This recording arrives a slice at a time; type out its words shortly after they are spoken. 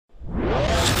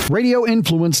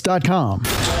radioinfluence.com.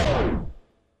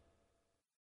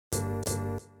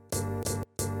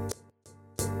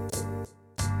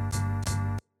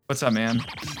 What's up, man?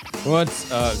 What's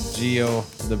up, Gio,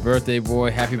 the birthday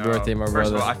boy? Happy birthday, my First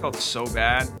brother. of all, I felt so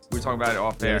bad. We were talking about it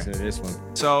off air. Listen to this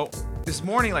one. So this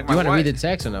morning, like my You want to wife, read the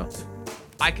text or no?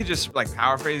 I could just like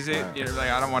paraphrase it. You know, like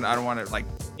I don't want to like,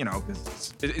 you know,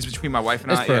 because it's between my wife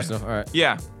and It's I. personal. All right.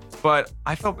 Yeah. But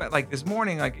I felt bad, like this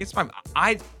morning, like it's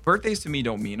birthdays to me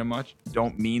don't mean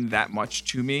that much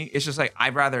to me. It's just like,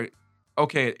 I'd rather,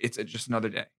 okay, it's just another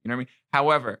day. You know what I mean?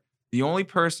 However, the only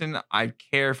person I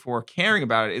care for caring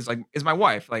about it is my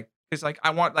wife. Like, it's like, I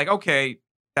want like, okay,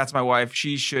 that's my wife.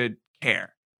 She should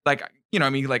care. Like, you know what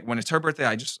I mean? Like when it's her birthday,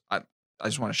 I just want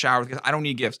to shower because I don't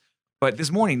need gifts. But this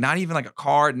morning, not even like a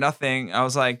card, nothing. I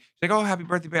was like, she's like, oh, happy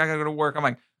birthday, babe. I gotta go to work. I'm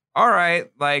like, all right,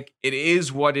 like it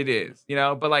is what it is, you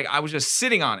know? But like I was just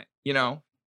sitting on it, you know?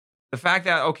 The fact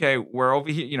that, okay, we're over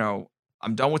here, you know,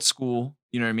 I'm done with school,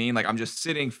 you know what I mean? Like I'm just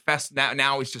sitting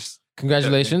now it's just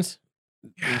Congratulations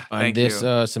yeah, on thank this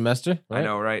you. Semester. Right? I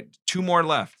know, right? 2 more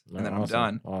left and then Awesome.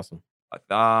 I'm done.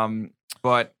 Awesome.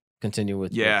 But Continue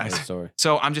with yeah. your story.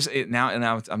 So I'm just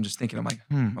I'm just thinking, I'm like,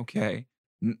 okay.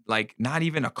 Like not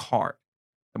even a card.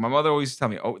 And my mother always used to tell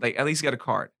me, oh, like at least get a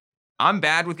card. I'm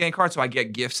bad with getting cards, so I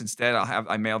get gifts instead.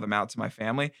 I mail them out to my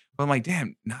family. But I'm like,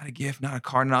 damn, not a gift, not a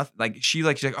card, nothing. Like she's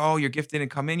like, oh, your gift didn't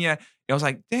come in yet. And I was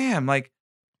like, damn, like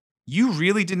you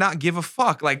really did not give a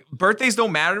fuck. Like birthdays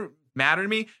don't matter to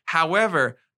me.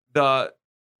 However,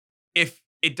 if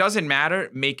it doesn't matter,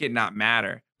 make it not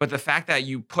matter. But the fact that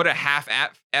you put a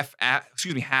half-ass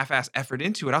effort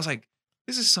into it, I was like,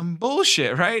 this is some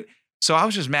bullshit, right? So I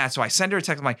was just mad. So I send her a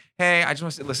text. I'm like, hey, I just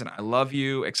want to say, listen, I love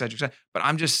you, et cetera, but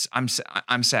I'm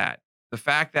sad. The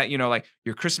fact that, you know, like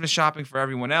you're Christmas shopping for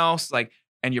everyone else, like,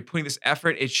 and you're putting this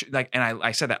effort, and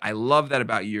I said that, I love that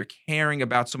about you. You're caring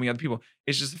about so many other people.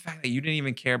 It's just the fact that you didn't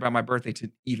even care about my birthday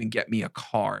to even get me a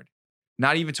card.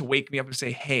 Not even to wake me up and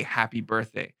say, hey, happy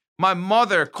birthday. My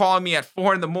mother called me at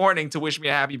 4 a.m. to wish me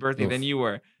a happy birthday than you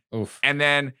were. Oof. And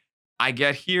then I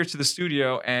get here to the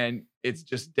studio and it's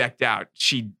just decked out.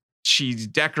 She's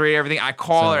decorated everything. I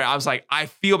call her. I was like, I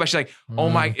feel bad. She's like, oh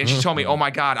my, and she told me, oh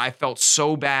my God, I felt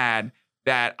so bad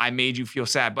that I made you feel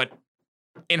sad. But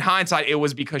in hindsight, it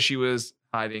was because she was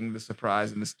hiding the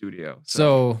surprise in the studio.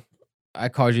 So I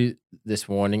called you this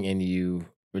morning and you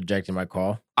rejected my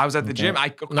call. I was at the gym. I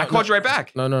called you right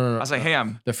back. No. I was like, hey,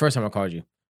 the first time I called you.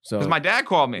 So because my dad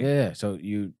called me. Yeah. So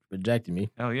you rejected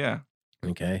me. Hell yeah.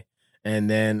 Okay. And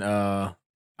then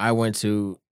I went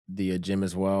to the gym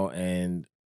as well, and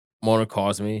Mona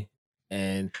calls me,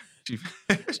 and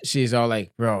she's all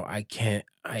like, "Bro, I can't.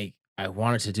 I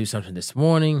wanted to do something this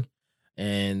morning,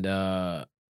 and I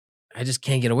just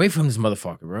can't get away from this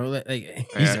motherfucker, bro. Like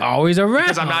he's always around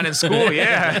because I'm not in school.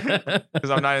 Yeah, because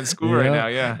I'm not in school right now.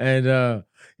 Yeah, and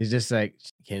he's just like,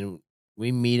 can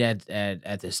we meet at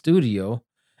the studio,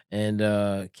 and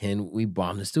can we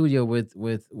bomb the studio with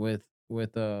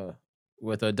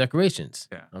decorations?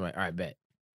 Yeah, I'm like, all right, bet.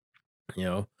 You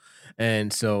know,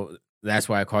 and so that's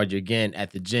why I called you again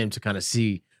at the gym to kind of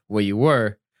see where you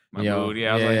were. My mood,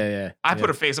 yeah. I was like, I put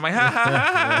a face. I'm like, ha ha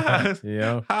ha, you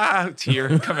know,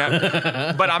 tear come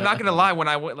out. But I'm not gonna lie. When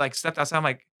I went, like, stepped outside, I'm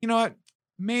like, you know what?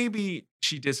 Maybe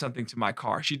she did something to my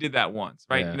car. She did that once,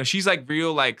 right? Yeah. You know, she's like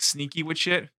real like sneaky with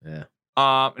shit. Yeah.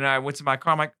 And I went to my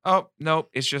car. I'm like, oh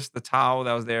nope, it's just the towel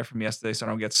that was there from yesterday, so I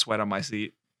don't get sweat on my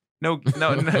seat. No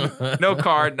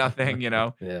card, nothing. You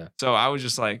know. Yeah. So I was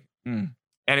just like, and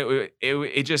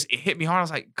it just hit me hard. I was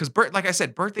like, because like I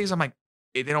said, birthdays, I'm like,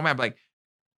 they don't matter. But like,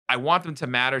 I want them to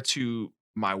matter to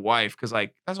my wife because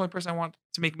like that's the only person I want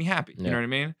to make me happy. You know what I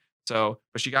mean? So,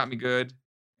 but she got me good,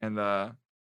 and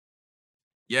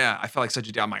yeah, I felt like such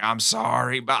a deal. I'm like, I'm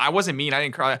sorry, but I wasn't mean. I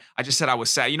didn't cry. I just said I was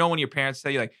sad. You know when your parents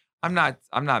say like, I'm not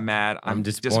mad. I'm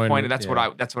disappointed. That's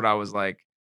what I was like.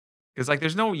 Because like,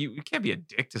 there's no you can't be a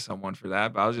dick to someone for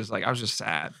that. But I was just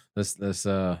sad. Let's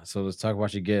talk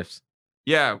about your gifts.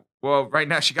 Yeah. Well, right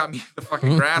now she got me the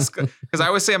fucking grass because I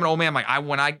always say I'm an old man. I'm like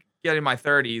when I get in my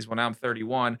 30s, when I'm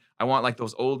 31, I want like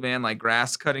those old man like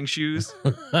grass cutting shoes.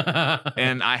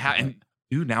 And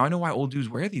dude, now I know why old dudes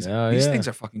wear these. These things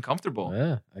are fucking comfortable.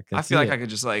 Yeah, I feel like I could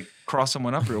just like cross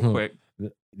someone up real quick.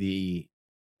 The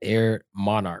Air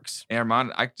Monarchs.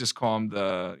 I just call them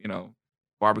the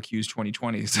barbecues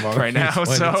 2020s right now.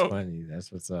 2020. So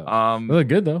that's what's up. They look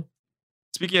good though.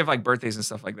 Speaking of like birthdays and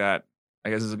stuff like that, I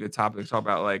guess this is a good topic to talk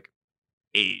about like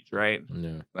age, right?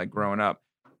 Yeah. Like growing up.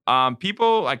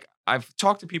 People like I've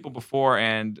talked to people before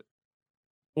and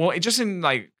just in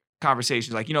like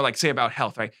conversations, like, like say about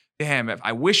health, right? Damn, if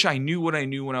I wish I knew what I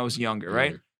knew when I was younger,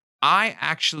 right? I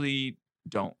actually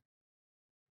don't.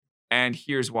 And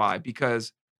here's why,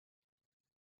 because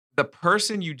the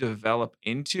person you develop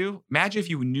into, imagine if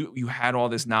you knew you had all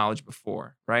this knowledge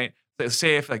before, right? So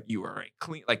say if like you were a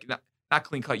clean, like not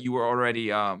clean cut, you were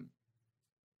already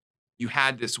you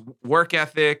had this work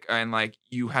ethic and like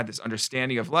you had this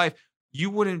understanding of life, you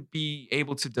wouldn't be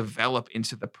able to develop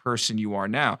into the person you are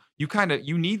now.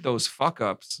 You need those fuck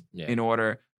ups Yeah. in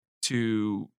order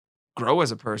to grow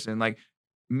as a person. Like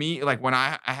me, like when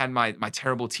I had my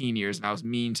terrible teen years and I was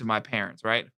mean to my parents,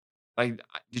 right? Like,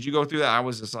 did you go through that? I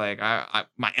was just like, I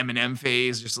my Eminem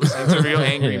phase, just listening to real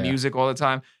angry Yeah. music all the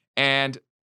time. And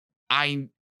I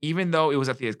even though it was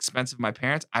at the expense of my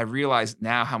parents, I realize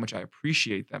now how much I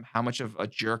appreciate them, how much of a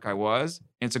jerk I was,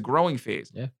 and it's a growing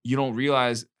phase. Yeah. You don't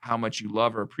realize how much you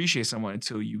love or appreciate someone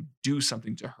until you do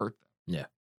something to hurt them. Yeah.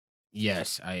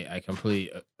 Yes, I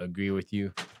completely agree with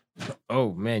you.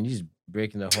 Oh man, you just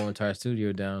breaking the whole entire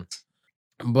studio down.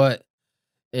 But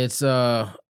it's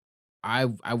I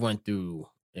went through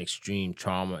extreme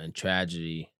trauma and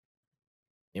tragedy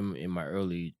in my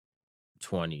early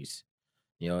 20s,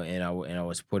 and I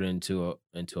was put into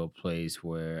a place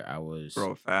where I was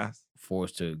Grow fast.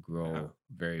 forced to Yeah. grow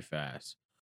very fast.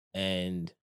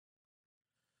 And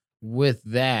with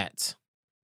that,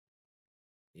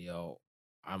 you know,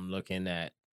 I'm looking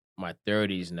at my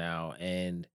 30s now,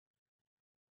 and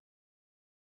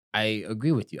I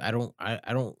agree with you. I don't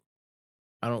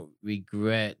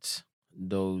regret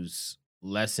those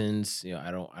lessons.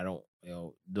 I don't,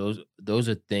 those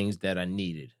are things that I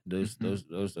needed. Mhm.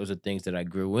 Those are things that I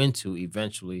grew into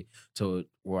eventually to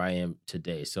where I am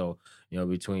today. So,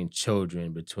 between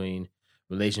children, between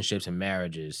relationships and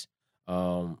marriages,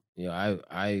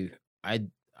 I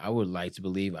I would like to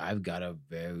believe I've got a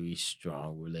very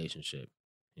strong relationship,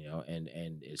 and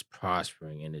it's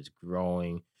prospering and it's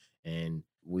growing, and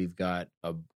we've got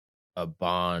a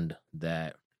bond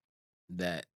that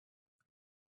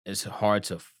is hard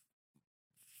to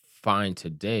find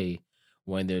today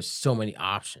when there's so many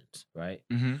options, right?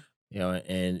 Mhm.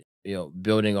 And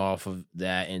building off of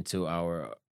that into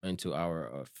our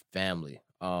family,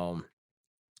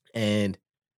 and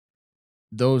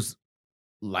those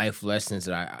life lessons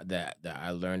that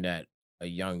I learned at a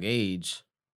young age,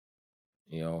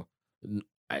 you know,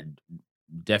 I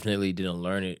definitely didn't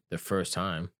learn it the first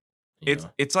time, you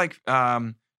know. It's like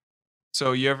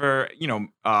so you ever,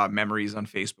 memories on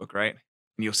Facebook, right?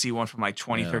 And you'll see one from like Yeah,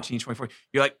 2013, 2014.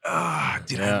 You're like,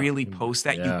 did I yeah, really post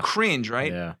that? You yeah, cringe,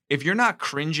 right? yeah, If you're not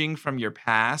cringing from your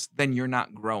past, then you're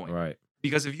not growing. right.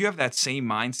 Because if you have that same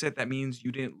mindset, that means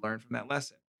you didn't learn from that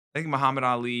lesson. I think Muhammad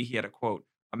Ali, he had a quote: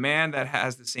 "A man that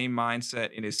has the same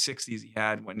mindset in his 60s he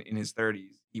had when in his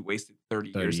 30s, he wasted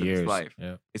 30 30 years of his years. life."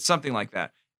 Yeah. It's something like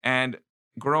that. And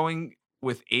growing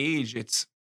with age, it's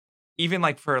even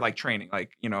like for like training,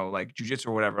 like, like jujitsu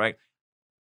or whatever, right?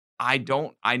 I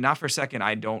not for a second,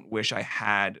 I don't wish I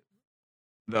had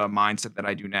the mindset that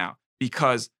I do now,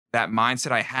 because that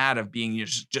mindset I had of being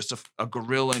just a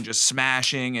gorilla and just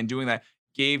smashing and doing that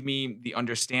gave me the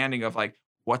understanding of like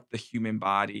what the human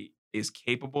body is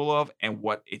capable of and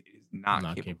what it is not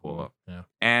Not capable capable. of. Yeah.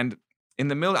 And in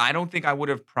the middle, I don't think I would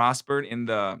have prospered in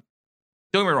the,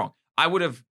 don't get me wrong.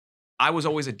 I was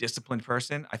always a disciplined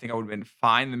person. I think I would have been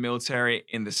fine in the military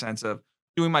in the sense of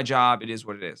doing my job. It is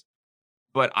what it is.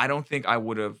 But I don't think I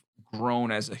would have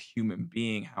grown as a human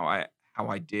being how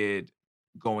I did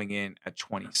going in at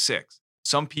 26.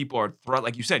 Some people are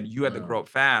like you said, you had to Yeah. grow up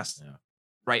fast, Yeah.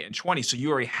 right, in 20, so you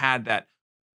already had that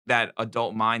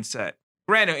adult mindset.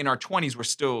 Granted, in our 20s, we're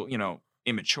still,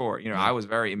 immature. I Yeah. was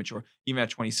very immature even at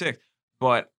 26,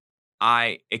 but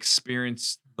I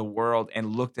experienced the world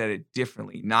and looked at it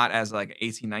differently, not as like an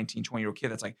 18, 19, 20-year-old kid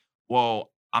that's like,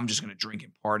 "Well, I'm just gonna drink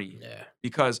and party here." Yeah.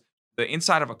 Because the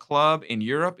inside of a club in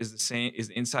Europe is the same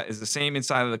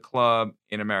inside of the club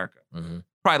in America. Mhm.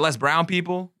 Probably less brown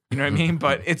people, you know what I mean?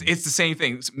 But it's the same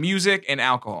thing. It's music and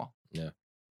alcohol. Yeah.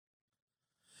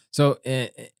 So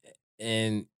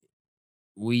and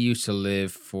we used to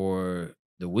live for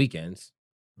the weekends,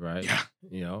 right? Yeah,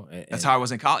 You know, that's how I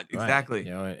was in college. right, Exactly.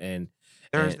 and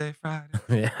Thursday, Friday.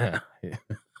 yeah, yeah.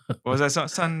 What was that song?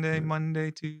 Sunday,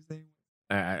 Monday, Tuesday.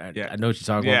 Yeah. I know what you're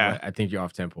talking about, Yeah. but I think you're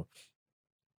off tempo.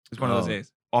 It's one of those Um,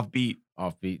 days. Off beat.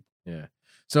 Offbeat. Yeah.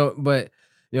 So, but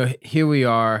here we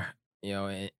are,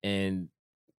 and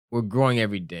we're growing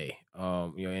every day.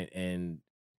 And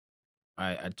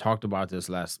I talked about this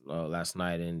last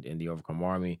night in the Overcome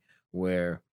Army,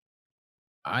 where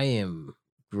I am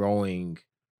growing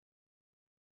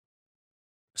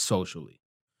socially.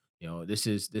 This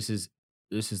is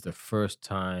the first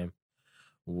time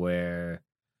where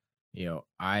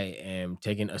I am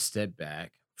taking a step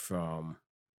back from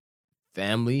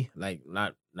family, like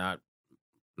not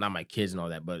not my kids and all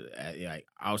that, but like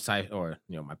outside or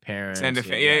my parents, Extended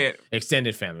yeah, yeah, yeah, yeah,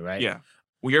 extended family, right? yeah.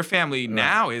 Well, your family Right,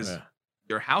 now is yeah,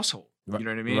 your household. You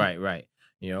know what I mean? right, right.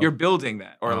 You You're know, building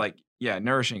that or uh, like, yeah,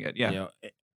 nourishing it. you Yeah.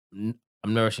 know,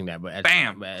 I'm nourishing that,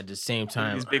 Bam. but at the same Look at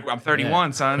time, these big I'm yeah.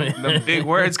 31, son. The big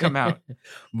words come out.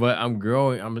 But I'm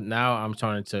growing. I'm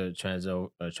trying to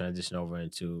transition over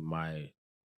into my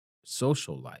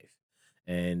social life,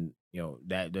 and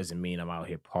that doesn't mean I'm out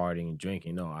here partying and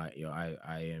drinking. No, I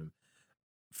am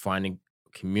finding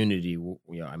community.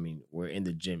 I mean, we're in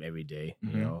the gym every day.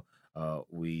 Mhm.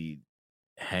 We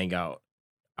hang out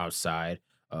outside.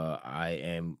 I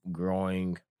am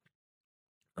growing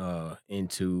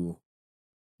into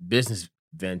business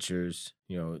ventures,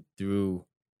 through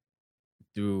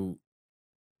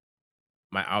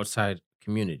my outside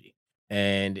community,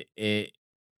 and it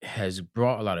has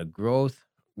brought a lot of growth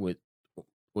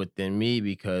within me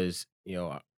because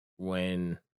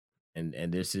when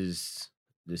and this is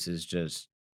just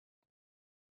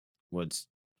what's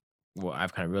what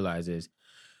I've kind of realized is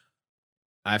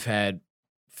I've had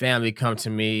family come to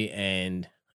me and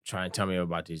try and tell me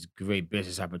about these great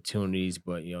business opportunities,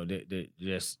 but they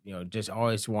just just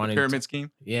always The wanting to, pyramid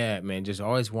scheme. yeah, man, just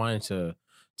always wanting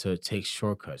to take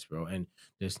shortcuts, bro. And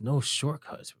there's no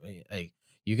shortcuts, right? Like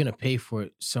you're gonna pay for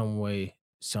it some way,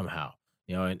 somehow,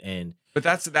 and But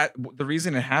the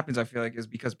reason it happens, I feel like, is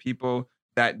because people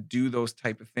that do those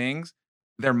type of things,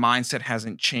 their mindset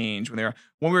hasn't changed when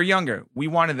we were younger, we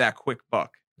wanted that quick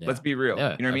buck. Let's yeah, be real.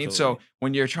 yeah, You know what I mean? So absolutely,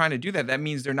 when you're trying to do that, that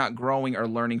means they're not growing or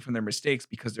learning from their mistakes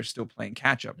because they're still playing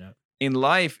catch up. yeah, In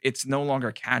life, it's no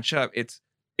longer catch up. It's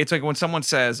like when someone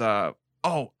says,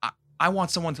 "Oh, I want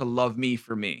someone to love me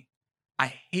for me." I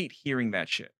hate hearing that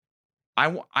shit.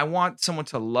 I want someone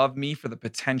to love me for the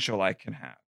potential I can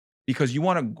have because you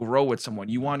want to grow with someone.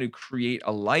 You want to create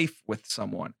a life with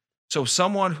someone. So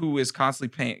someone who is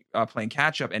constantly playing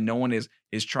catch up and no one is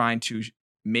trying to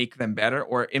make them better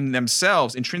or in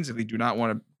themselves intrinsically do not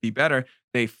want to be better,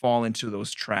 they fall into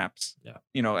those traps. yeah,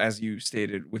 As you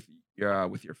stated with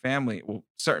your family. Well,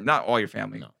 certain not all your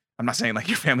family. no, I'm not saying like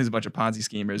your family's a bunch of Ponzi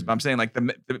schemers, but I'm mhm, saying like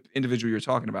the individual you're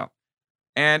talking about.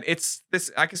 And it's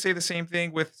this I can say the same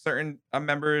thing with certain,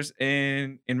 members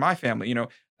in my family,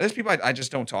 there's people I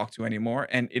just don't talk to anymore,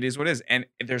 and it is what it is, and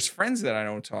there's friends that I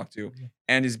don't talk to, yeah,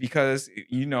 and it's because,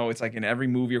 it's like in every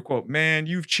movie or quote, "Man,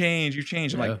 you've changed."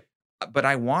 I'm like, yeah, But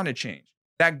I wanna change."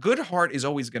 That good heart is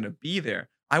always gonna be there.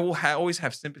 I will always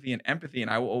have sympathy and empathy,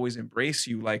 and I will always embrace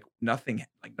you like nothing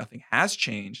has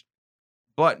changed,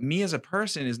 but me as a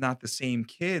person is not the same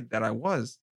kid that I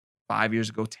was 5 years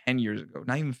ago, 10 years ago,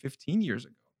 not even 15 years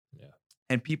ago. yeah.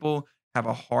 And people have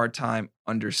a hard time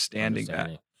understanding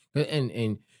that.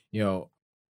 Understanding,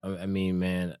 and I mean,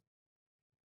 man,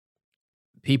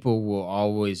 people will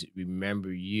always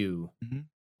remember you Mhm.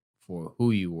 for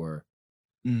who you were,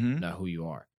 Mhm. not who you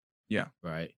are, Yeah.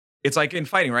 right? It's like in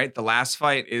fighting, right? The last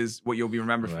fight is what you'll be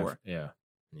remembered Right, for. yeah,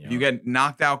 If you yeah. get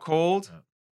knocked out cold,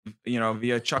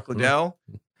 via Chuck Liddell,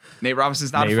 Nate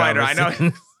Robinson's not a Nate fighter, I know.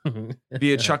 Robinson.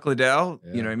 Via Chuck Liddell, you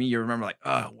know Yeah, what I mean? You remember like,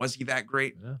 was he that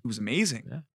great?" yeah, He was amazing,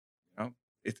 yeah. you know?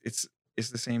 It's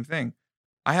the same thing.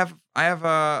 I have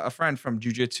a friend from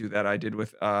jujitsu that I did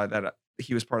with,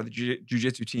 he was part of the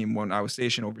jujitsu team when I was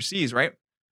stationed overseas, right?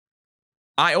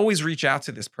 I always reach out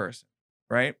to this person,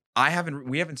 right?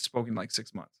 We haven't spoken in like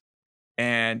 6 months.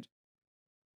 And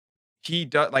he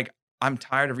does like I'm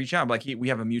tired of reaching out. Like we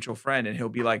have a mutual friend and he'll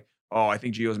be like, "Oh, I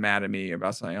think Gio's mad at me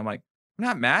about something." I'm like, "I'm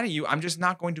not mad at you. I'm just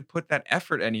not going to put that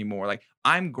effort anymore." Like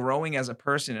I'm growing as a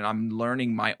person and I'm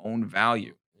learning my own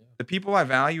value. Yeah. The people I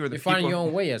value are the You're finding people your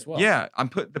own way as well. yeah,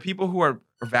 the people who are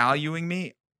valuing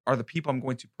me are the people I'm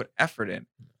going to put effort in.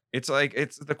 It's like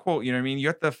it's the quote, you know what I mean? You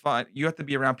have to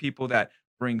be around people that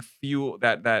bring fuel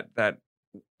that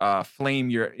flame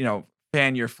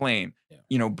fan your flame,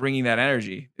 Yeah, bringing that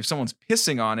energy. If someone's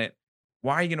pissing on it,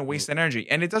 why are you going to mm, waste that energy?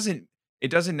 And it doesn't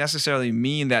necessarily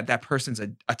mean that that person's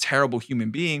a terrible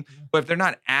human being, yeah, but if they're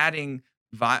not adding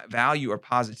value or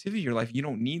positivity to your life, you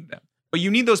don't need them. But you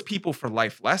need those people for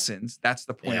life lessons. That's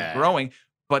the point of yeah. growing.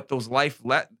 But those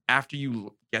after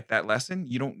you get that lesson,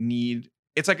 you don't need.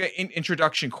 It's like an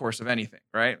introduction course of anything,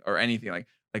 right? Or anything like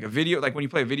a video, like when you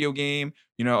play a video game,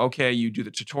 okay, you do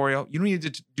the tutorial. You don't need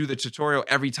to do the tutorial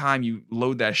every time you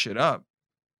load that shit up.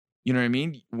 You know what I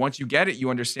mean? Once you get it, you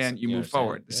understand, you You move understand?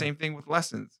 forward. The Yeah, same thing with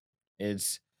lessons.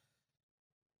 it's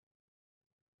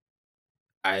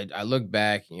I look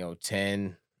back,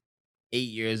 10, 8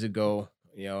 years ago,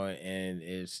 and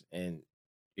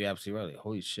you're absolutely right. Like,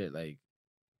 holy shit, like,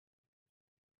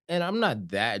 and I'm not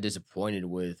that disappointed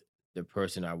with the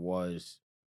person I was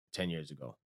 10 years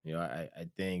ago. I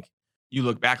think. you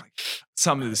look back like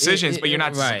some of the decisions, but you're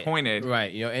not Right, disappointed.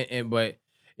 right. But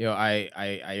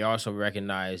I also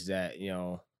recognize that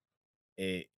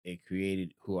it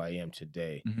created who I am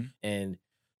today, Mhm. and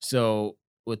so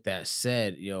with that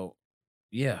said,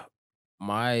 yeah,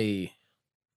 my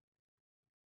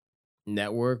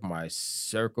network, my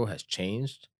circle has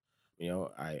changed.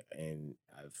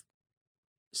 I've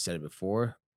said it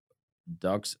before: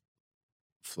 ducks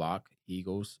flock,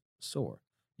 eagles soar.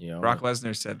 Brock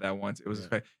Lesnar said that once. It was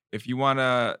Yeah. if you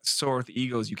wanna soar with the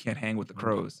eagles, you can't hang with the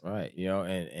crows. Right.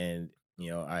 I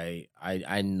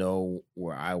know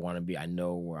where I want to be. I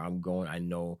know where I'm going. I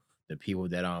know the people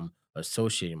that I'm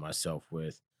associating myself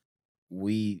with.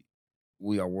 We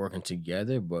we are working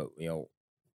together, but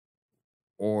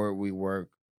or we work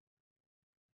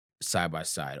side by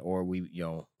side, or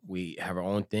we have our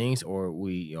own things, or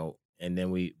and then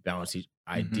we bounce Mhm.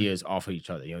 ideas off of each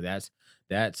other. That's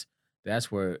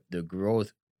that's where the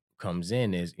growth comes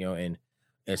in, and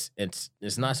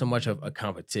it's not so much of a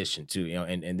competition too,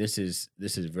 and this is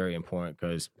very important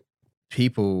because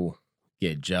people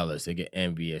get jealous, they get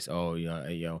envious. Oh,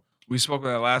 We spoke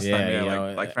about that last time, yeah, yeah,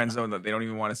 like friends know that they don't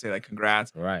even wanna say, like,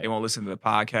 congrats. They right, won't listen to the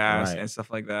podcast right. and stuff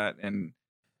like that, and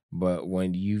But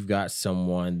when you've got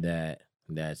someone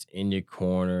that's in your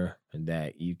corner and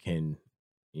that you can,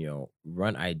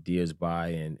 run ideas by,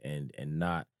 and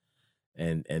not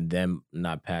and them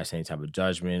not pass any type of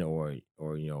judgment, or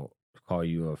call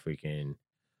you a freaking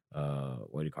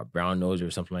what do you call it, brown nose or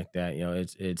something like that.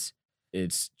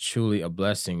 It's truly a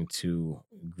blessing to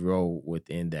grow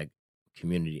within that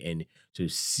community and to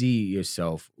see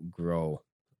yourself grow,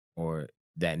 or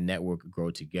that network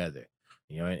grow together.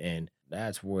 And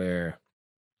that's where,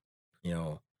 you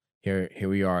know here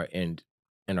we are in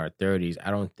our 30s. I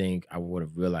don't think I would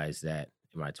have realized that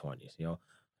in my 20s.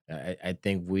 I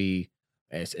think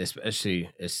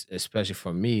especially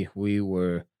for me, we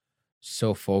were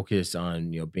so focused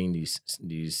on being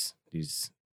these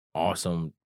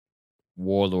awesome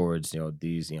warlords,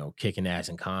 these kicking ass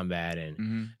in combat,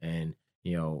 mhm, and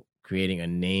creating a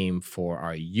name for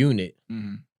our unit,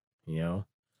 mhm. you know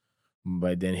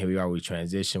but then here we are, we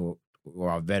transition, we're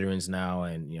all veterans now,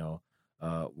 and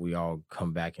we all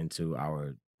come back into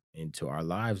our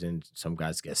lives, and some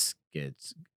guys get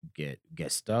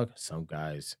stuck, some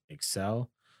guys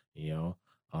excel, you know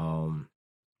um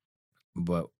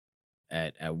but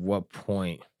at what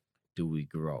point do we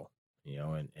grow?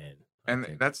 And I And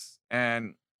think,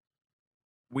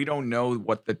 we don't know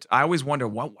what I always wonder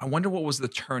what was the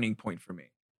turning point for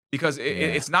me, because yeah,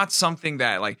 it's not something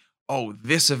that like, oh,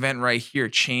 this event right here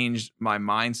changed my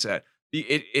mindset.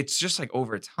 It's just like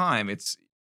over time, it's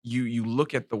you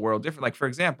look at the world different. Like for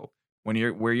example, when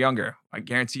we're younger, I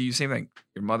guarantee you same thing.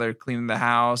 Your mother cleaning the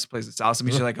house, plays the salsa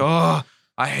music. You're like, oh,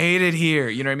 I hate it here.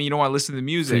 You know what I mean? You don't want to listen to the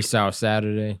music. freestyle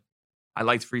Saturday. I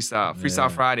liked Freestyle Yeah,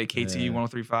 Friday, KT yeah.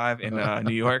 1035 in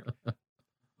New York,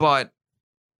 but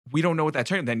we don't know what that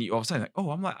turned. Then you all of a sudden like, oh,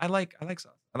 I like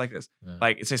sauce. I like this. Yeah.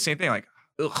 Like it's the same thing. Like,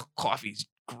 ugh, coffee's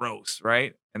gross,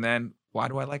 right? And then why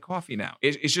do I like coffee now?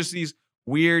 It's just these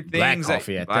weird Black things that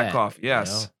coffee at black that, coffee.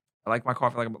 Yes, I like my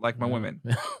coffee like my yeah. women,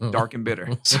 dark and bitter.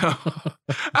 So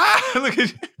look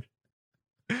at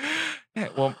yeah.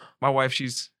 Well, my wife,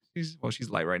 she's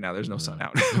light right now. There's no sun Yeah.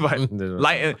 out, but There's no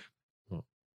light sun. and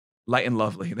light and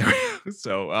lovely. There we go.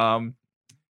 So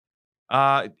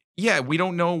uh, yeah, we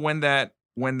don't know when that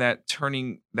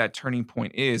turning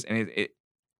point is, and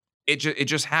it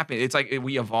just happened. It's like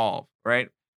we evolve, right?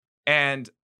 And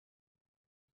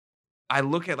I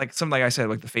look at like something like I said,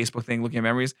 like the Facebook thing, looking at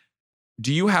memories.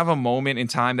 Do you have a moment in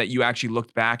time that you actually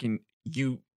looked back and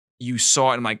you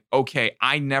saw it and like, okay,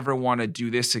 I never want to do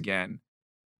this again,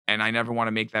 and I never want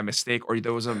to make that mistake, or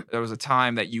there was a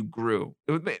time that you grew.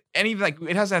 Anything like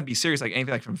it doesn't have to be serious, like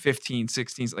anything like from 15,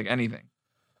 16, like anything.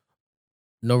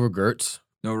 No regrets,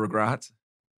 No regrets.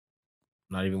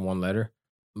 not even one letter.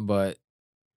 But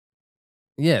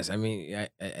yes, I mean,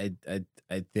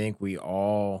 I think we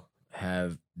all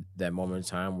have that moment in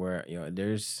time where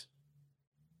there's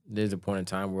a point in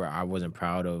time where I wasn't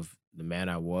proud of the man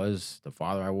I was, the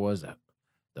father I was,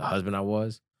 the husband I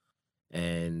was,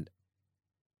 and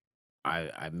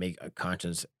I make a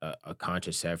conscious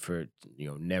effort,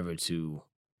 never to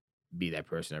be that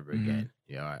person ever Mhm. again.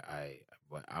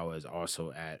 But I was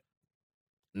also at,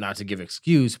 not to give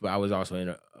excuse, but I was also in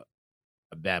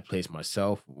a bad place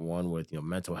myself. One with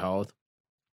mental health,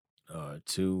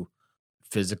 two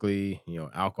physically,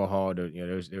 alcohol.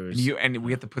 And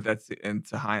we have to put that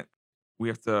into high. We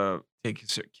have to take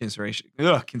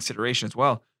consideration as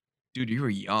well, dude. You were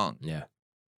young. yeah,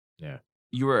 yeah,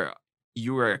 You were.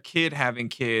 you were a kid having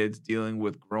kids, dealing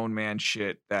with grown man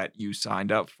shit that you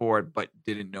signed up for it, but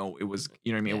didn't know it was,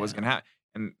 you know what I mean, it was Yeah. gonna happen.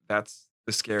 And that's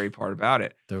the scary part about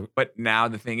it. The But now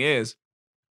the thing is,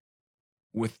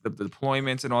 with the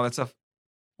deployments and all that stuff,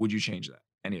 would you change that?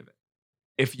 Any of it?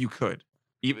 If you could.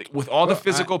 Even with all the well,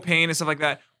 physical pain and stuff like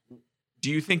that, do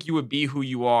you think you would be who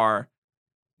you are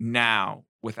now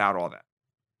without all that?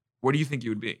 Where do you think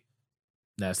you would be?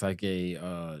 that's like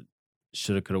a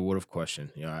shoulda, coulda, woulda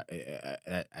question. You know,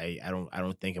 I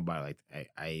don't think about it like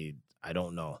I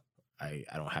don't know. I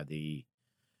don't have the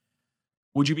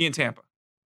Would you be in Tampa?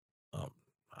 um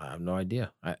I have no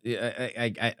idea. I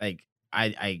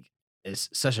it's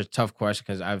such a tough question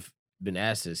because I've been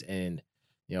asked this and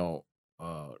you know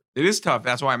It is tough.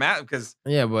 That's why I'm at because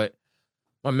yeah, but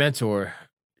my mentor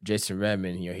Jason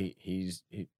Redman, you know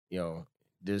you know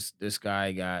this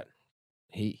guy got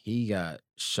he got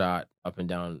shot up and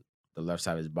down the left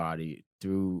side of his body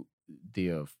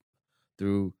the uh,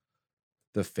 through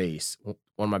the face. One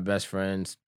of my best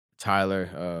friends,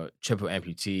 Tyler, triple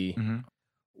amputee, Mhm.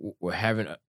 we're having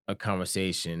a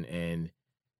conversation, and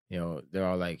you know they're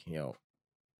all like, you know,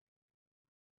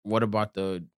 what about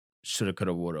the shoulda,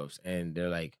 coulda, wouldas? And they're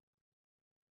like,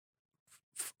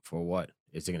 for what?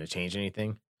 Is it gonna change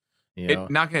anything? You It know,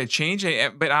 not gonna change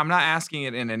it, but I'm not asking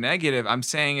it in a negative. I'm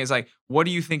saying is like, what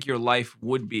do you think your life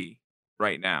would be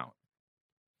right now?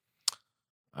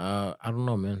 I don't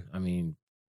know, man. I mean,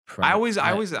 I prob- always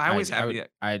I always I always I have would yeah.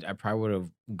 I probably would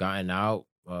have gotten out,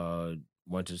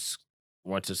 went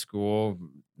went to school,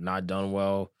 not done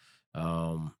well,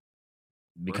 um,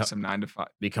 Work become some 9 to 5.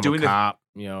 become a Doing the cop.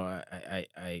 You know,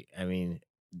 I mean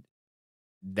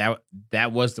that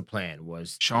that was the plan.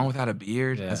 Was Sean without a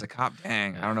beard as yeah. a cop.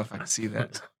 Dang, I Yeah. don't know if I can see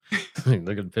that.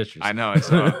 Look at the pictures. I know, I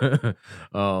saw it.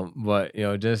 But you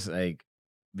know, just like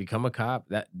become a cop.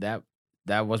 That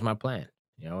was my plan.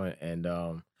 You know, and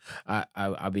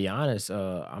I'll be honest.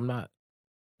 I'm not.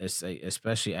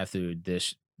 Especially after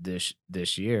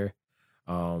this year.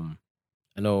 Um,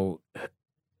 I know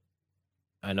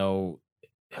I know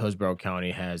Hillsborough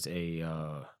County has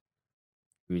a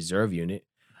reserve unit.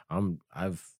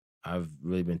 I've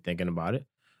really been thinking about it.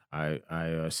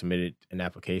 I submitted an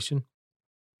application.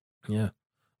 Yeah.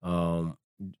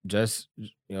 Just you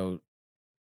know,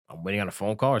 I'm waiting on a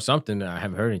phone call or something. I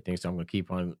haven't heard anything, so I'm gonna keep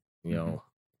on you Mhm. know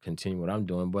continue what I'm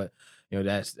doing. But you know,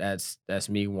 that's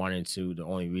me wanting to. The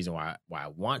only reason why I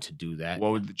want to do that.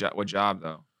 What would the job? What job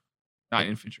though? Not uh,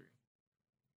 infantry.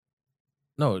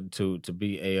 No, to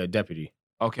be a, deputy.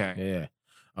 Okay. Yeah.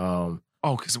 Um.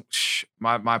 Oh, because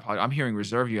my apologies. I'm hearing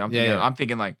reserve you. Yeah. Yeah. I'm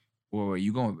thinking like, well,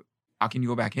 you going? How can you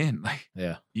go back in? Like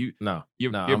Yeah. you, No.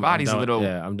 your No. your I'm body's a done. little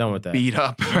Yeah. I'm done with that. beat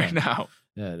up Yeah. right now.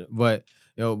 Yeah. But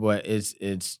you know, but it's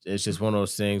just one of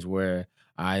those things where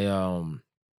I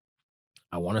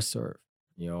want to serve.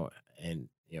 You know, and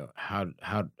you know how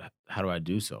do I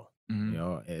do so? You Mhm.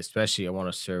 know, especially I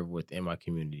want to serve within my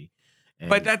community,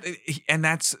 But and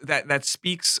that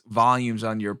speaks volumes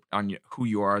on your who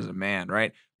you are as a man,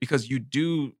 right? Because you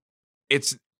do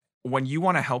it's when you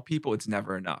wanna help people, it's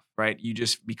never enough, right? You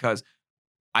just because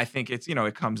I think it's,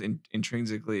 it comes in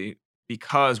intrinsically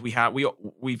because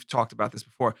we've talked about this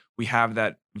before. We have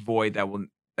that void that will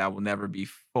never be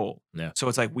full. yeah, So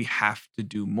it's like we have to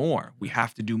do more. We yeah.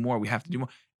 have to do more. We have to do more.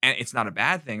 And it's not a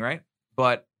bad thing, right?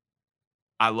 But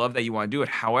I love that you want to do it.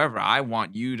 However, I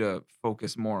want you to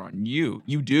focus more on you.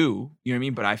 You do, you know what I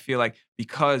mean? But I feel like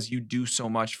because you do so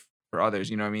much for others,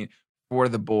 you know what I mean? For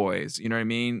the boys, you know what I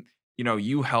mean?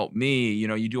 You help me,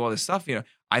 you do all this stuff,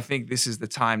 I think this is the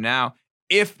time now.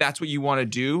 If that's what you want to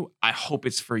do, I hope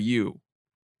it's for you.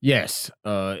 Yes,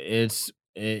 it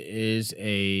is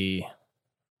a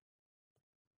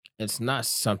it's not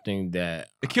something that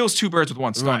It kills two birds with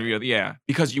one stone, right really. Yeah,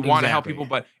 because you want to help people,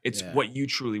 exactly but it's yeah what you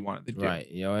truly wanted to do. right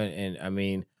you know and I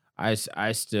mean I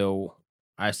still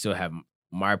have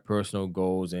my personal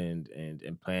goals and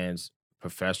plans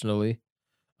professionally.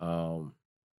 Um,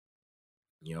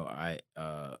 you know,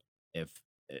 if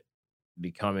eh,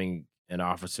 becoming an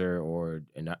officer or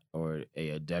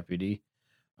a deputy,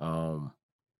 um,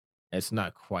 it's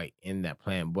not quite in that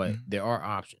plan, but Mhm. there are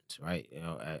options, right? You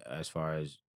know, as far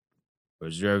as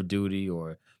reserve duty,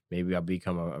 or maybe I'll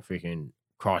become a freaking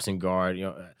crossing guard. You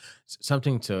know,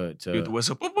 something Do the to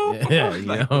whistle, boop, boop, boop, yeah, boop,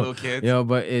 like the little you kids. know,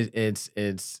 but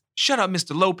it's Shut up,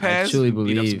 Mr. I Lopez, truly and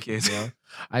beat up some believe, kids. you know,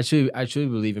 I truly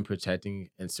believe in protecting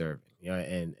and serving, you know,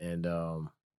 and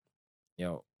you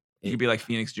know, You could it, be like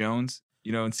Phoenix Jones,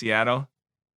 in Seattle.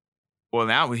 Well,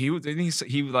 now he was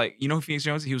like, who Phoenix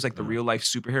Jones? He was like the uh, real life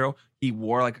superhero. He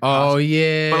wore like a oh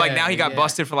costume, but like now yeah, he got yeah,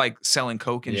 busted for like selling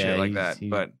coke and yeah, shit like that. he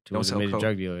But don't was a sell major coke.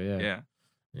 drug dealer, yeah, Yeah.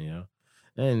 you know.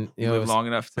 And You live long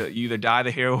enough to you either die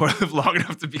the hero or live long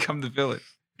enough to become the villain.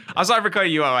 I'm sorry for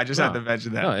cutting you off. I just had to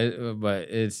mention that. No, but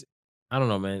I don't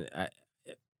know, man.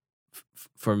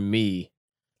 For me,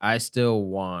 I still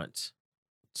want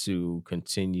to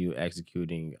continue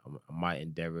executing my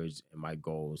endeavors and my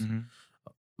goals, Mhm.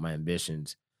 my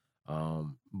ambitions.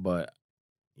 But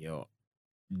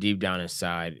deep down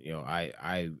inside,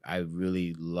 I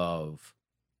really love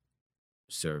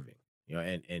serving.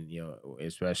 And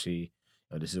especially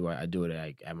this is why I do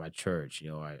it at my church.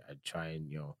 I try and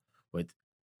with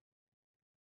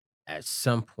at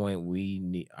some point we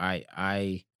need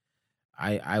I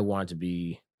want to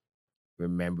be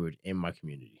remembered in my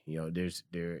community.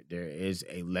 There is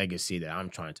a legacy that I'm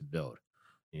trying to build.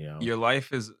 Your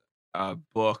life is a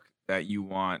book that you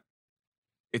want.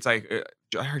 It's like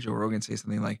I heard Joe Rogan say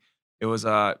something like it was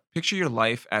picture your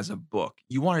life as a book.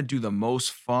 You want to do the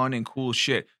most fun and cool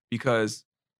shit because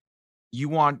you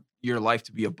want your life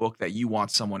to be a book that you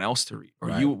want someone else to read or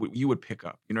Right. you would pick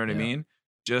up. You know what I Yeah. mean?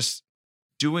 Just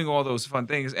doing all those fun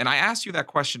things. And I asked you that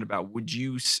question about where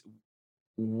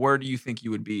do you think you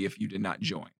would be if you did not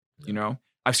join? You Yeah. know?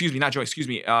 Excuse me, not join. Excuse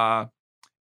me.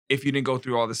 If you didn't go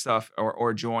through all this stuff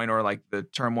or join or like the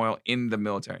turmoil in the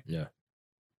military. Yeah.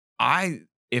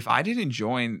 If I didn't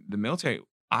join the military,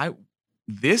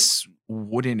 this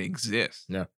wouldn't exist.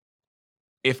 Yeah.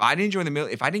 If I didn't join the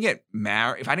military, if I didn't get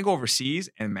married, if I didn't go overseas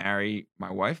and marry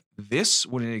my wife, this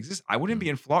wouldn't exist. I wouldn't be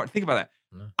in Florida. Think about that.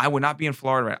 No. I would not be in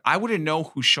Florida. Right? I wouldn't know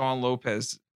who Sean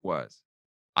Lopez was.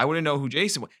 I wouldn't know who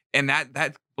Jason was. And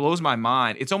that blows my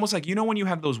mind. It's almost like, when you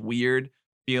have those weird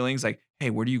feelings like, hey,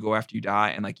 where do you go after you die?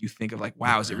 And like you think of like,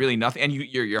 wow, is it really nothing? And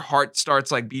your heart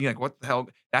starts like beating like, what the hell?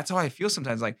 That's how I feel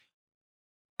sometimes. Like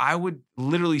I would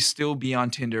literally still be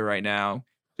on Tinder right now,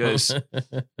 just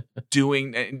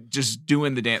doing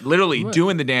the damn, literally What?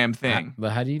 doing the damn thing.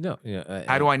 But how do you know?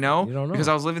 How do I know? You don't know. Because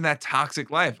I was living that toxic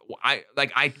life. I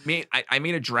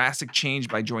made a drastic change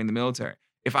by joining the military.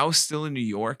 If I was still in New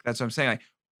York, that's what I'm saying. Like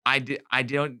I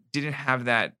didn't have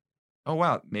that. Oh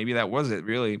wow, maybe that was it.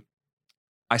 Really,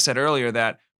 I said earlier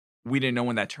that we didn't know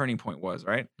when that turning point was.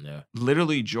 Right? Yeah.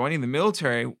 Literally joining the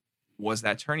military was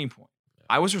that turning point.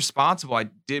 I was responsible. I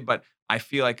did, but I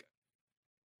feel like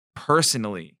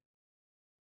personally,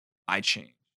 I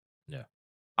changed. Yeah.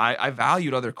 I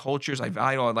valued other cultures. I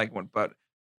valued all but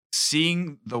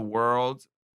seeing the world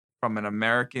from an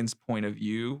American's point of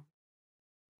view,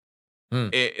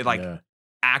 Yeah.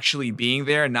 actually being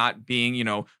there, not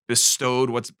being, bestowed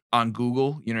what's on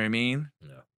Google. You know what I mean? Yeah.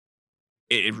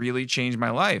 It really changed my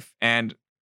life. And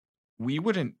we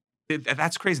wouldn't,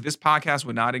 that's crazy. This podcast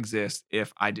would not exist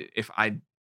if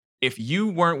you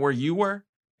weren't where you were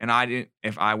and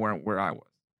if I weren't where I was.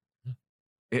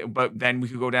 But then we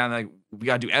could go down, like, we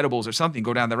got to do edibles or something,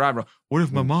 go down the rabbit road. What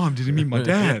if my mom didn't meet my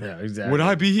dad? Yeah, exactly. Would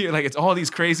I be here? Like, it's all these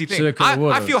crazy things. Shoulda, coulda, I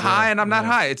woulda. feel high and I'm not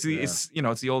Yeah. high. It's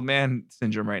the old man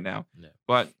syndrome right now. Yeah.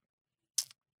 But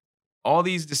all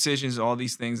these decisions, all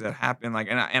these things that happen, like,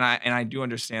 and I do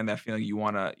understand that feeling. You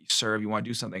want to serve, you want to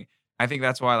do something. I think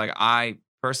that's why, like, I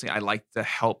personally, I like to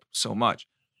help so much.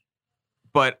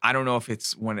 But I don't know if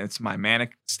it's when it's my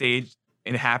manic stage,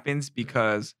 it happens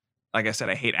because, like I said,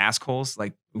 I hate assholes.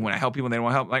 Like when I help people and they don't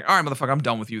want help, like, all right, motherfucker, I'm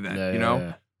done with you then,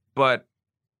 Yeah. But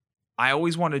I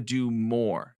always want to do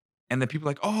more. And then people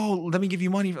are like, oh, let me give you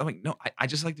money. I'm like, no, I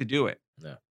just like to do it.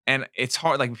 Yeah. And it's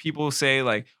hard. Like people say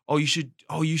like, you should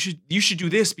do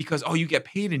this because, you get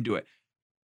paid and do it.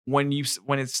 When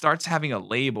it starts having a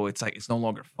label, it's like, it's no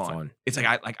longer fun. It's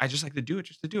like, I just like to do it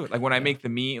just to do it. Like when I make the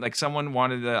meme, like someone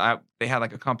wanted they had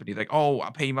like a company like, oh,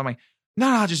 I'll pay you my money. No,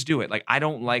 I'll just do it. Like, I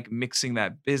don't like mixing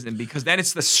that business because then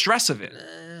it's the stress of it.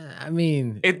 I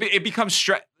mean, It becomes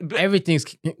stress.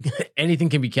 anything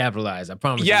can be capitalized. I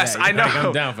promise. Yes, you that. I know.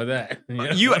 I'm down for that.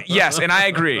 Yes, and I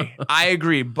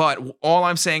agree. But all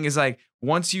I'm saying is like,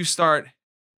 once you start,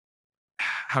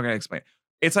 how can I explain?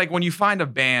 It's like when you find a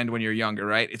band when you're younger,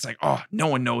 right? It's like, oh, no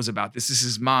one knows about this. This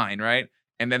is mine, right?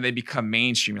 And then they become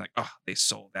mainstream. You're like, oh, they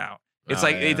sold out. It's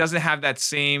it doesn't have that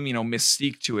same,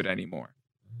 mystique to it anymore.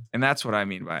 And that's what I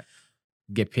mean by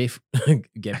get paid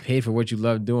for what you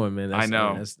love doing, man. I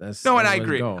know. That's no, and I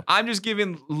agree. I'm just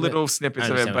giving little snippets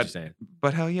of it, saying.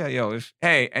 But hell yeah, yo, if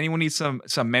anyone needs some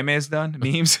memes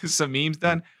done, some memes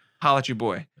done, holla at your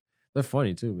boy. They're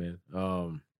funny too,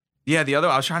 man. Yeah,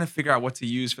 I was trying to figure out what to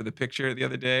use for the picture the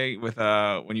other day with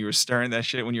when you were stirring that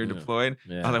shit when you were deployed.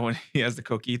 Yeah. Like when he has the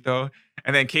coquito.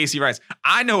 And then Casey writes,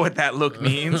 I know what that look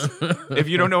means. If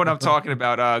you don't know what I'm talking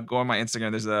about, go on my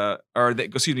Instagram. There's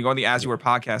go on the As You Were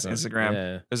podcast Instagram.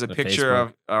 Yeah, There's a picture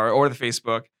of or the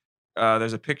Facebook.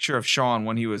 There's a picture of Sean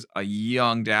when he was a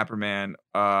young dapper man,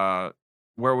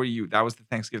 where were you? That was the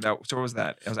Thanksgiving. So where was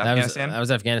that? It was Afghanistan. That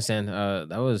was Afghanistan.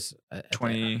 That was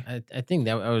 20. I think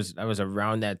that was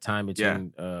around that time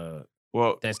between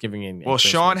Well, Thanksgiving and well,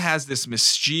 Christmas. Sean has this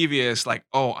mischievous, like,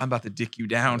 oh, I'm about to dick you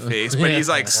down face, but he's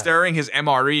like stirring his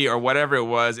MRE or whatever it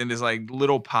was in this like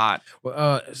little pot.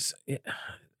 Well,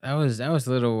 that was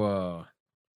a little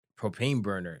propane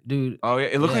burner, dude. Oh yeah,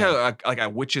 it looked like a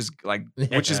witch's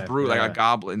brew, like a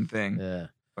goblin thing. Yeah,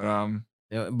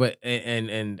 but but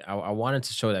and I wanted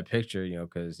to show that picture,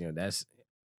 because that's,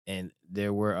 and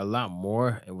there were a lot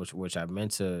more, which I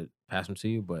meant to pass them to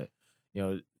you, but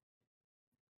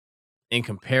in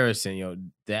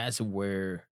comparison, that's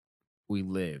where we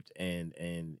lived,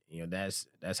 and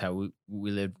that's how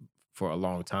we lived for a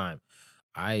long time.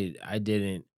 I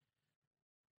didn't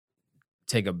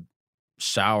take a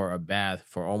shower, a bath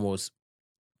for almost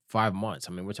 5 months.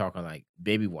 I mean, we're talking like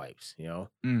baby wipes,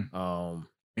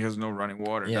 Because no running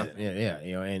water. Yeah, nothing. yeah.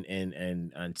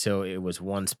 And until it was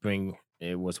one spring,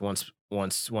 one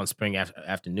spring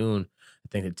afternoon. I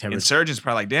think the temperature. And surgeons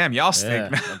probably like, damn, y'all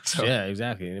stink. Yeah, yeah,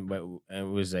 exactly. But it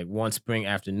was like one spring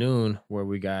afternoon where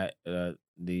we got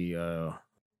the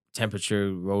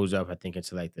temperature rose up, I think,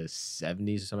 into like the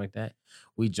 70s or something like that.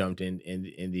 We jumped in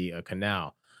the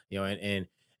canal, and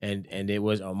it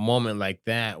was a moment like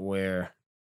that where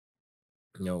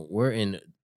we're in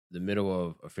the middle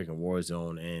of a freaking war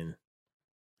zone, and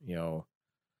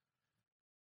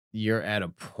you're at a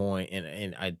point,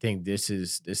 and I think this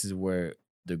is where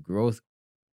the growth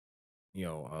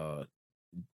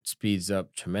speeds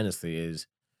up tremendously. Is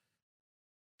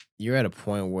you're at a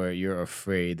point where you're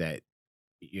afraid that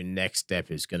your next step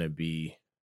is going to be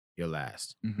your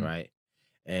last, right?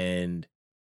 And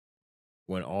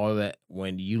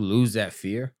when you lose that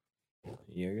fear,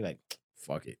 you're like,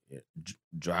 fuck it,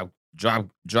 drop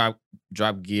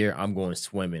gear. I'm going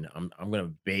swimming. I'm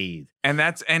gonna bathe. And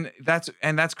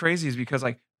that's crazy, is because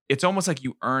like it's almost like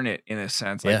you earn it in a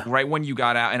sense. Like right when you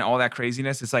got out and all that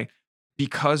craziness, it's like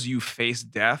because you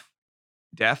faced death,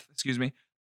 excuse me.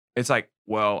 It's like,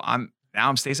 well, I'm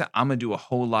Stacey. I'm gonna do a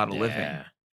whole lot of living.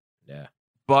 Yeah.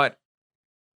 But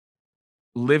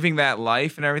living that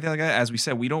life and everything like that, as we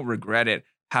said, we don't regret it.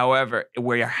 However,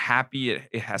 we are happy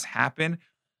it has happened,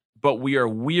 but we are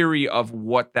weary of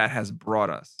what that has brought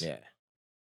us. Yeah.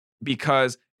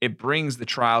 Because it brings the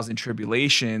trials and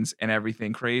tribulations and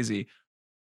everything crazy.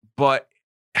 But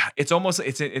it's almost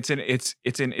it's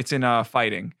in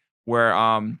fighting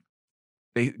where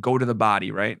they go to the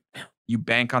body, right? You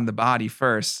bank on the body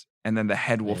first, and then the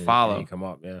head will follow. And you come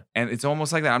up, yeah. And it's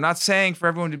almost like that. I'm not saying for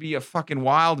everyone to be a fucking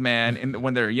wild man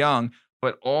when they're young,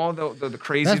 but all the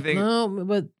crazy things. No,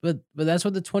 but that's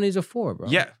what the 20s are for, bro.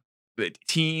 Yeah, the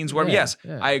teens, whatever. Yes,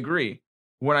 I agree.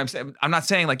 What I'm saying, I'm not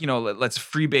saying like let's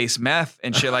freebase meth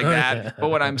and shit like that. But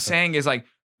what I'm saying is like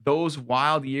those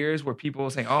wild years where people are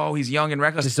saying, "Oh, he's young and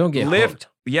reckless." Just don't get hooked.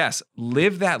 Yes,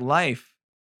 live that life.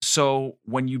 So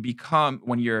when you're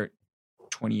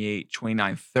 28,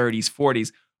 29, 30s,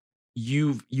 40s,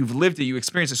 you've lived it, you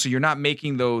experienced it. So you're not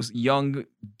making those young,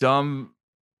 dumb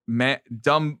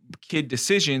kid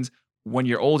decisions when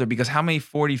you're older, because how many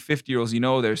 40, 50-year-olds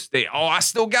I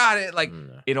still got it. Like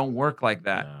it don't work like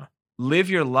that. No.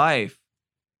 Live your life.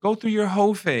 Go through your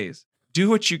hoe phase. Do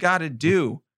what you got to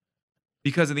do.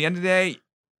 Because at the end of the day,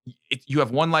 you have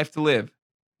one life to live.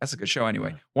 That's a good show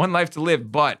anyway. One life to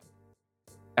live, but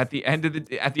at the end of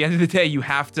the day, you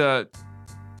have to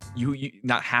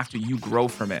you grow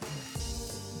from it.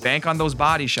 Bank on those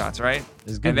body shots, right?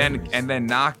 And then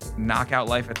knock out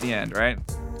life at the end, right?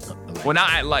 Well,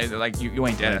 not at life. Like you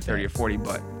ain't dead at 30 or 40,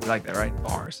 but you like that, right?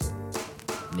 Bars.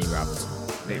 Nate Robinson.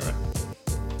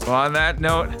 Well, on that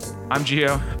note, I'm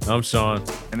Gio. I'm Sean.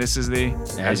 And this is the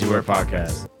As You Were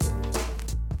podcast.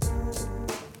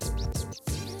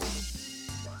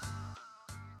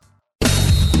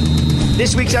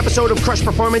 This week's episode of Crush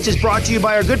Performance is brought to you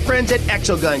by our good friends at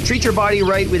Exogun. Treat your body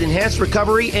right with enhanced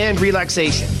recovery and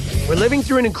relaxation. We're living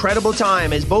through an incredible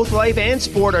time as both life and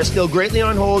sport are still greatly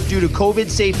on hold due to COVID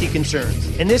safety concerns.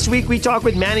 And this week we talk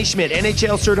with Manny Schmidt,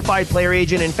 NHL certified player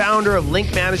agent and founder of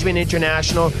Link Management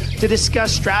International, to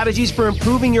discuss strategies for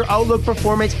improving your outlook,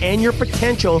 performance, and your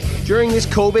potential during this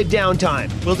COVID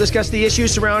downtime. We'll discuss the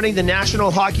issues surrounding the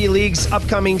National Hockey League's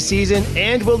upcoming season,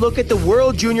 and we'll look at the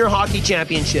World Junior Hockey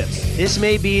Championships. This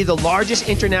may be the largest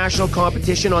international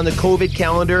competition on the COVID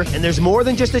calendar, and there's more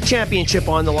than just a championship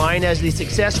on the line, as the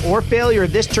success or or failure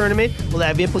of this tournament will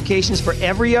have implications for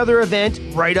every other event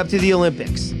right up to the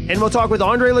Olympics. And we'll talk with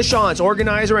Andre Lachance,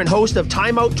 organizer and host of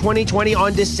Timeout 2020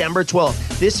 on December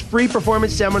 12th. This free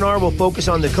performance seminar will focus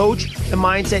on the coach, the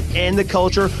mindset, and the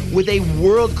culture with a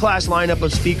world-class lineup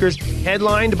of speakers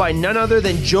headlined by none other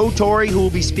than Joe Torre, who will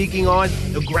be speaking on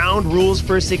the ground rules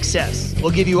for success.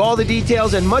 We'll give you all the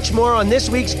details and much more on this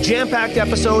week's jam-packed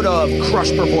episode of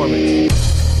Crush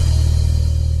Performance.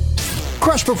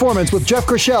 Crush Performance with Jeff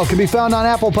Grishel can be found on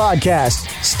Apple Podcasts,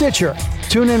 Stitcher,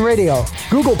 TuneIn Radio,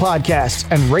 Google Podcasts,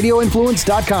 and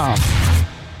RadioInfluence.com.